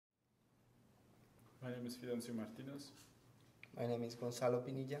My name is Fidencio Martínez. My name is Gonzalo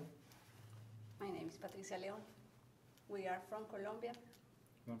Pinilla. My name is Patricia León. We are from Colombia.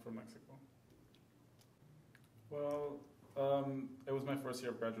 I'm from Mexico. Well, it was my first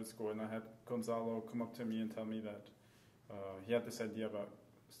year of graduate school, and I had Gonzalo come up to me and tell me that he had this idea about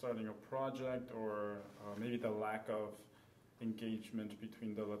starting a project, or maybe the lack of engagement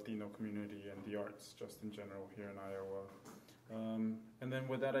between the Latino community and the arts, just in general here in Iowa. And then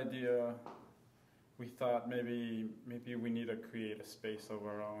with that idea, we thought maybe we need to create a space of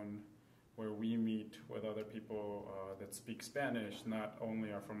our own where we meet with other people that speak Spanish, not only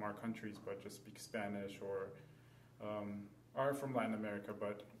are from our countries, but just speak Spanish, or are from Latin America,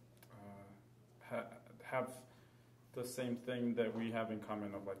 but have the same thing that we have in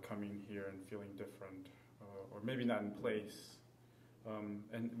common of like coming here and feeling different, or maybe not in place.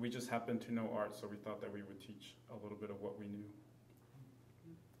 And we just happened to know art, so we thought that we would teach a little bit of what we knew.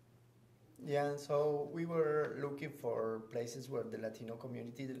 Yeah, and so we were looking for places where the Latino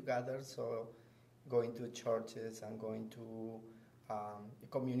community gathers, so going to churches and going to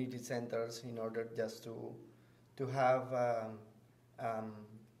community centers in order just to have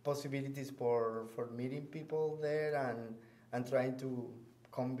possibilities for meeting people there and trying to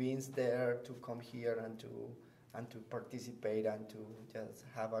convince there to come here and to participate and to just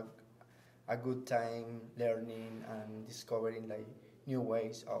have a good time learning and discovering like new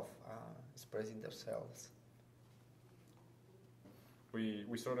ways of expressing themselves. We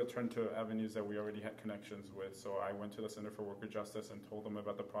sort of turned to avenues that we already had connections with. So I went to the Center for Worker Justice and told them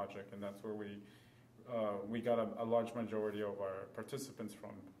about the project, and that's where we got a large majority of our participants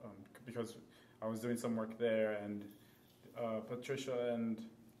from, because I was doing some work there, and Patricia and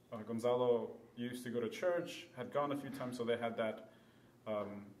Gonzalo used to go to church, had gone a few times, so they had that,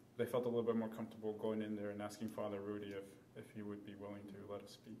 they felt a little bit more comfortable going in there and asking Father Rudy if he would be willing to let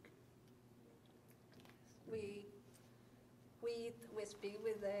us speak. We speak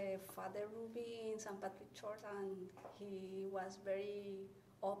with the Father Ruby in St. Patrick Church, and he was very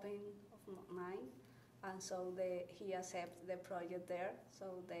open of mind, and so he accepted the project there. So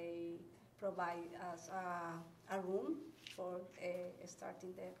they provide us a room for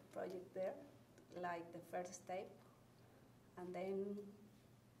starting the project there, like the first step. And then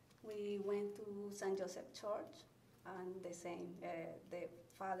we went to St. Joseph Church, and the same, the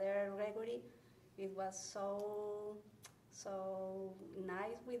Father Gregory, it was so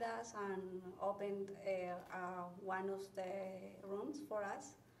nice with us and opened one of the rooms for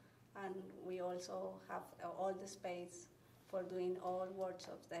us, and we also have all the space for doing all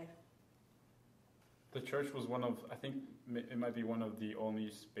workshops there. The church was I think it might be one of the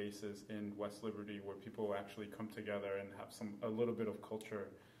only spaces in West Liberty where people actually come together and have a little bit of culture.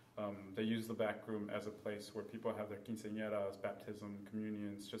 They use the back room as a place where people have their quinceañeras, baptism,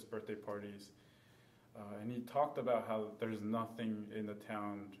 communions, just birthday parties. And he talked about how there's nothing in the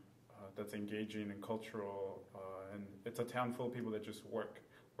town that's engaging and cultural, and it's a town full of people that just work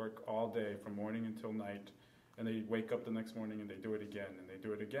all day from morning until night, and they wake up the next morning and they do it again, and they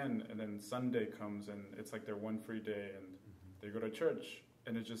do it again, and then Sunday comes and it's like their one free day, and they go to church,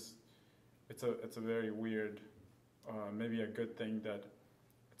 and it's a very weird, maybe a good thing that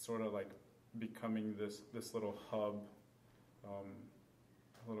it's sort of like becoming this little hub,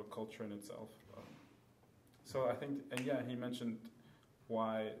 a little culture in itself. So I think, and yeah, he mentioned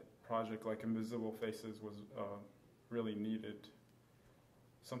why a project like Invisible Faces was really needed.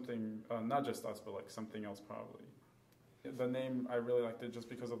 Something, not just us, but like something else probably. The name, I really liked it just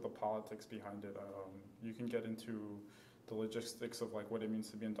because of the politics behind it. You can get into the logistics of like what it means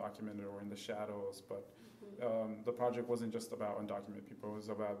to be undocumented or in the shadows, but the project wasn't just about undocumented people, it was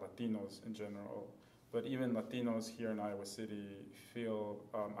about Latinos in general. But even Latinos here in Iowa City feel,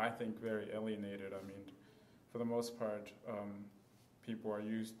 I think, very alienated. I mean, for the most part, people are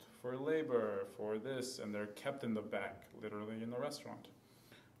used for labor, for this, and they're kept in the back, literally in the restaurant,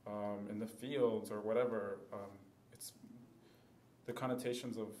 in the fields or whatever. It's the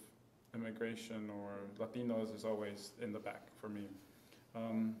connotations of immigration or Latinos is always in the back for me.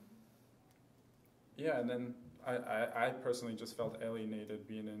 Yeah, and then I personally just felt alienated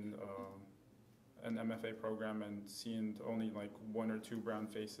being in an MFA program and seeing only like one or two brown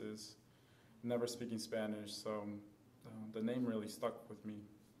faces, never speaking Spanish, so the name really stuck with me.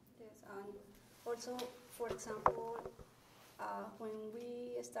 Yes, and also, for example, when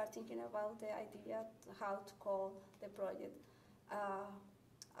we start thinking about the idea how to call the project,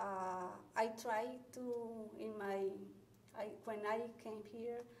 I try to, when I came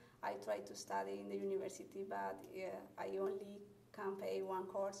here, I tried to study in the university, but I only can pay one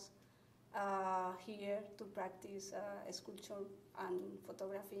course here to practice sculpture and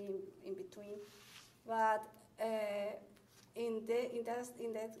photography in between. But in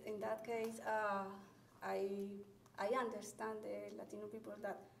that case, I understand the Latino people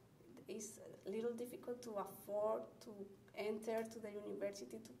that it's a little difficult to afford to enter to the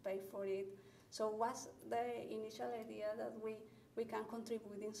university to pay for it. So what's the initial idea that we can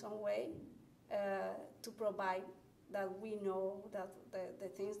contribute in some way to provide that we know, that the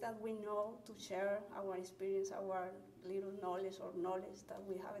things that we know, to share our experience, our little knowledge or knowledge that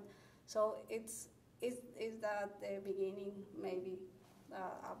we have it. So it's that the beginning maybe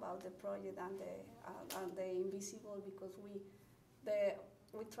about the project and the invisible, because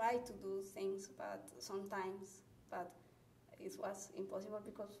we try to do things, but sometimes it was impossible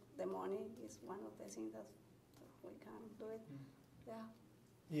because the money is one of the things that we can do it. Yeah.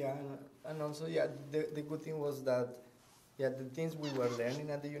 Yeah, and also, yeah, the good thing was that, yeah, the things we were learning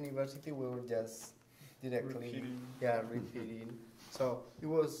at the university, we were just directly repeating. So it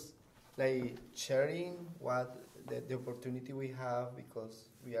was like sharing what the opportunity we have, because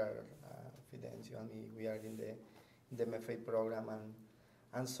we are Fidencio and we are in the MFA program,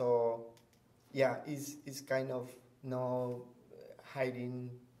 and so yeah, it's kind of no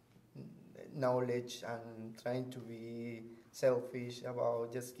hiding knowledge and trying to be selfish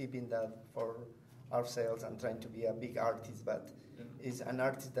about just keeping that for ourselves and trying to be a big artist, but is an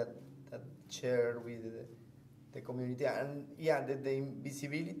artist that share with the community. And yeah, the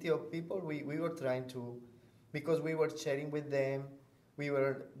invisibility of people, we were trying to, because we were sharing with them, we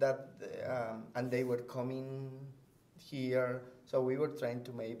were that and they were coming here, so we were trying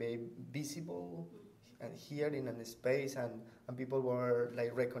to maybe visible and here in a space, and people were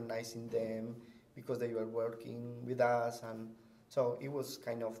like recognizing them because they were working with us, and so it was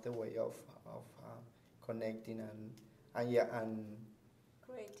kind of the way of connecting and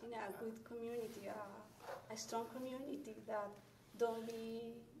creating a good community, a strong community that don't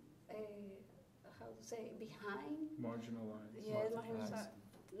be how to say, behind, marginalized. Yes, marginalized.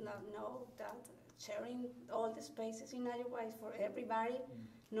 No, that sharing all the spaces in Uruguay is for everybody.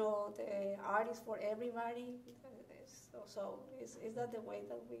 No, the art is for everybody. So is that the way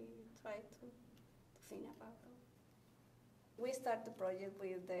that we try to think about it? We start the project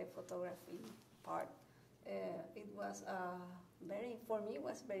with the photography part. It was for me it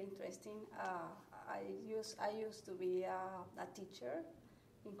was very interesting. I used to be a teacher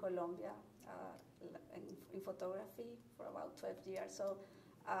in Colombia in photography for about 12 years. So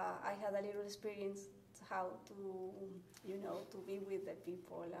I had a little experience how to be with the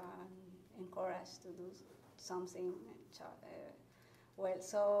people and encourage to do something. Well,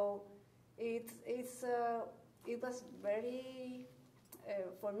 so it was very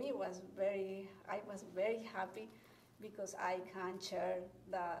for me I was very happy because I can share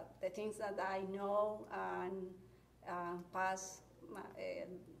the things that I know and pass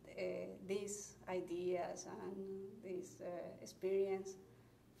these ideas and this experience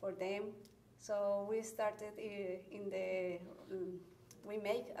for them. So we started we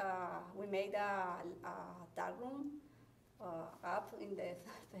made a dark room up in the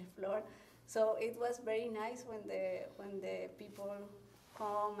third floor. So it was very nice when the people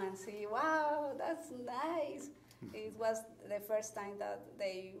come and see, wow, that's nice. It was the first time that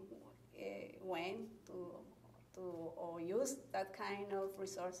they went to or used that kind of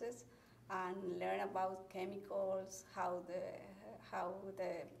resources and learn about chemicals, how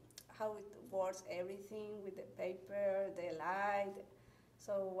it works, everything with the paper, the light.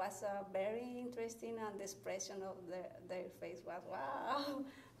 So it was very interesting, and the expression of their face was wow.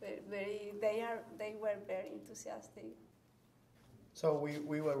 They were very enthusiastic. So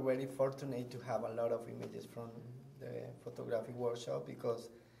we were very fortunate to have a lot of images from the photographic workshop, because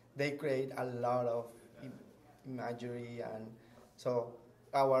they create a lot of imagery, and so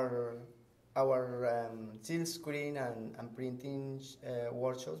our silk screen and printing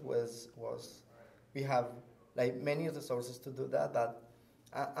workshops was we have like many of the sources to do that, but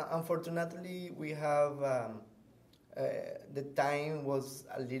unfortunately we have the time was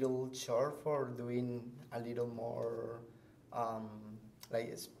a little short for doing a little more like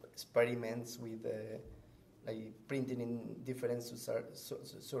experiments with like printing in different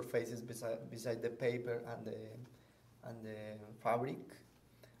surfaces beside the paper and the fabric,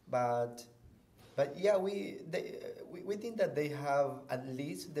 but yeah, we think that they have at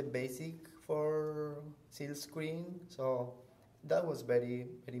least the basic for silk screen, so that was very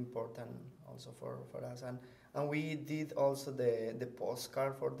very important also for us, and we did also the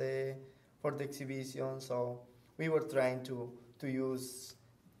postcard for the exhibition. So we were trying to use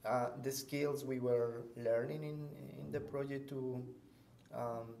the skills we were learning in the project to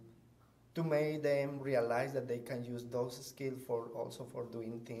make them realize that they can use those skills for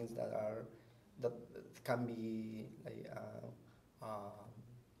doing things that are that can be like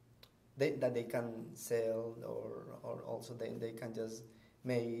that they can sell, or also they can just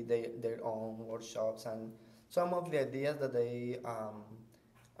make their own workshops, and some of the ideas that they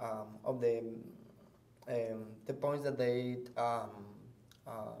of the points that they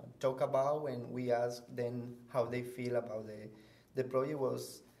talk about when we ask them how they feel about the project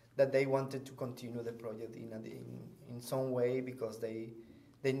was that they wanted to continue the project in some way, because they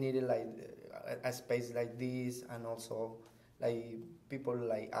needed like a space like this, and also like people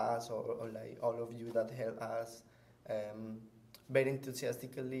like us, or like all of you that help us very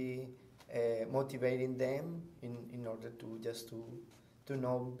enthusiastically motivating them in order to just to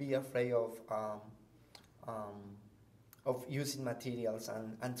not be afraid of using materials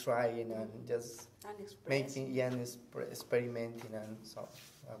and trying and just making and experimenting, and so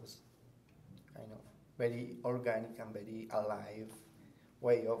that was kind of very organic and very alive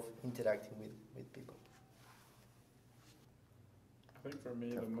way of interacting with people. I think for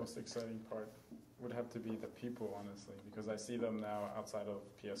me the most exciting part would have to be the people, honestly, because I see them now outside of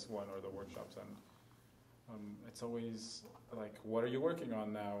PS1 or the workshops, and it's always like, what are you working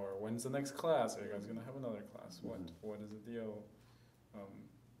on now, or when's the next class? Are you guys gonna have another class? What is the deal?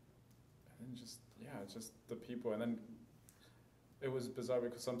 And just just the people. And then it was bizarre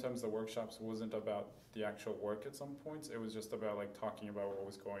because sometimes the workshops wasn't about the actual work at some points. It was just about like talking about what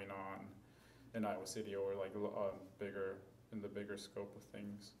was going on in Iowa City, or like in the bigger scope of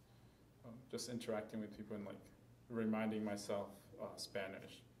things. Just interacting with people and like reminding myself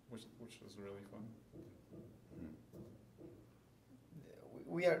Spanish, which was really fun.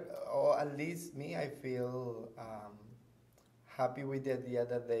 We are, or at least me, I feel happy with the idea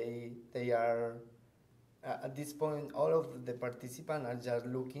that they are at this point. All of the participants are just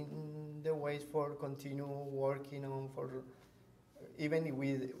looking the ways for continue working on, for even if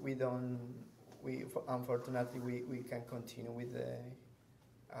we don't. Unfortunately we can continue with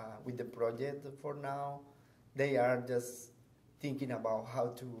the project for now. They are just thinking about how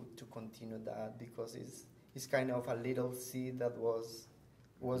to continue that, because it's kind of a little seed that was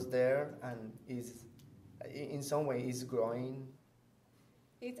there and is in some way is growing.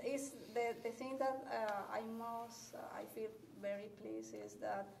 It is the thing that I feel very pleased is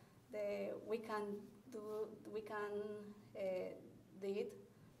that we can did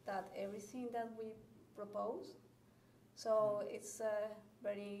that everything that we propose. So it's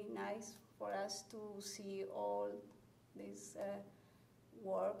very nice for us to see all this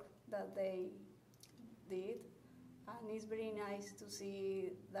work that they did, and it's very nice to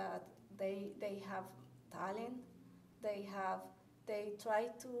see that they have talent. They try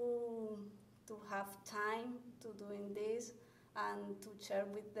to have time to doing this and to share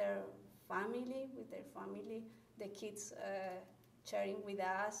with their family. The kids sharing with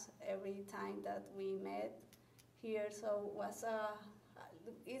us every time that we met here. So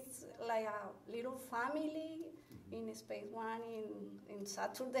it's like a little family in Space One in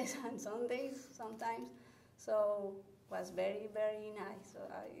Saturdays and Sundays sometimes. So it was very, very nice. So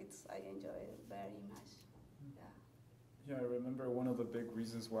I enjoyed it very much. Yeah, I remember one of the big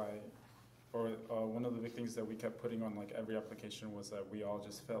reasons why, or one of the big things that we kept putting on like every application was that we all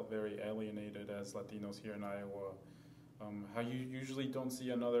just felt very alienated as Latinos here in Iowa. How you usually don't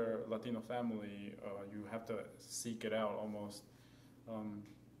see another Latino family, you have to seek it out almost.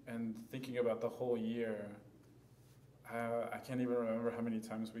 And thinking about the whole year, I can't even remember how many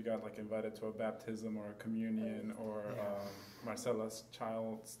times we got like invited to a baptism or a communion, or Marcela's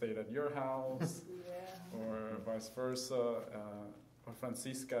child stayed at your house, or vice versa, or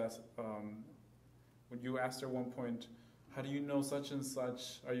Francisca's. When you asked her one point, how do you know such and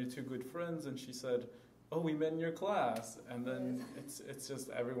such? Are you two good friends? And she said, oh, we met in your class. And then it's just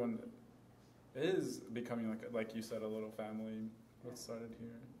everyone is becoming like you said, a little family. What started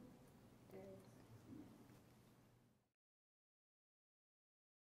here.